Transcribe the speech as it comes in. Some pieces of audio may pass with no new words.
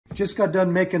just got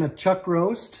done making a chuck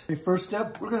roast. Okay, first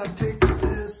step, we're gonna take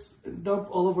this and dump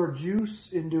all of our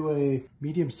juice into a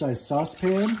medium-sized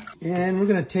saucepan. And we're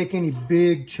gonna take any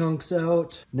big chunks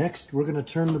out. Next, we're gonna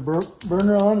turn the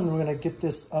burner on and we're gonna get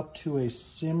this up to a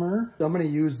simmer. So I'm gonna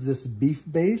use this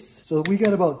beef base. So we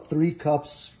got about 3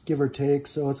 cups, give or take.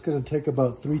 So it's gonna take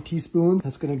about 3 teaspoons.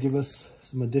 That's gonna give us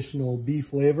some additional beef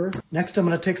flavor. Next, I'm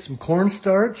gonna take some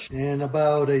cornstarch and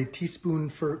about a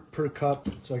teaspoon per cup.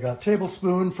 So I got a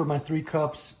tablespoon for my 3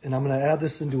 cups, and I'm gonna add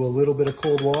this into a little bit of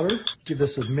cold water. Give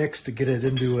this a mix to get it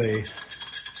into a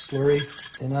slurry.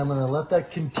 And I'm gonna let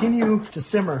that continue to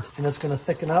simmer, and it's gonna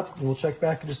thicken up, and we'll check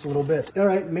back in just a little bit. All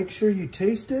right, make sure you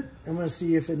taste it. I'm gonna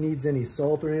see if it needs any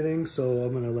salt or anything, so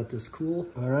I'm gonna let this cool.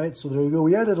 All right, so there you go.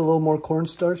 We added a little more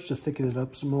cornstarch to thicken it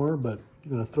up some more, but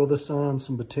I'm gonna throw this on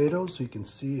some potatoes so you can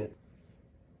see it.